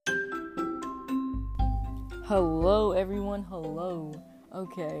Hello everyone, hello.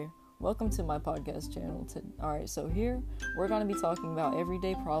 Okay, welcome to my podcast channel. Alright, so here we're going to be talking about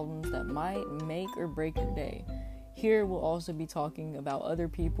everyday problems that might make or break your day. Here we'll also be talking about other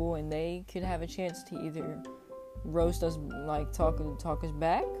people, and they could have a chance to either roast us, like talk us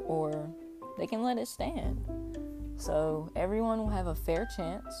back, or they can let it stand. So everyone will have a fair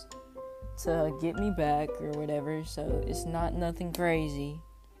chance to get me back or whatever, so it's not nothing crazy.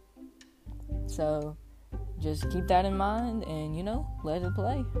 So just keep that in mind and, let it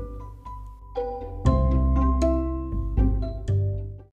play.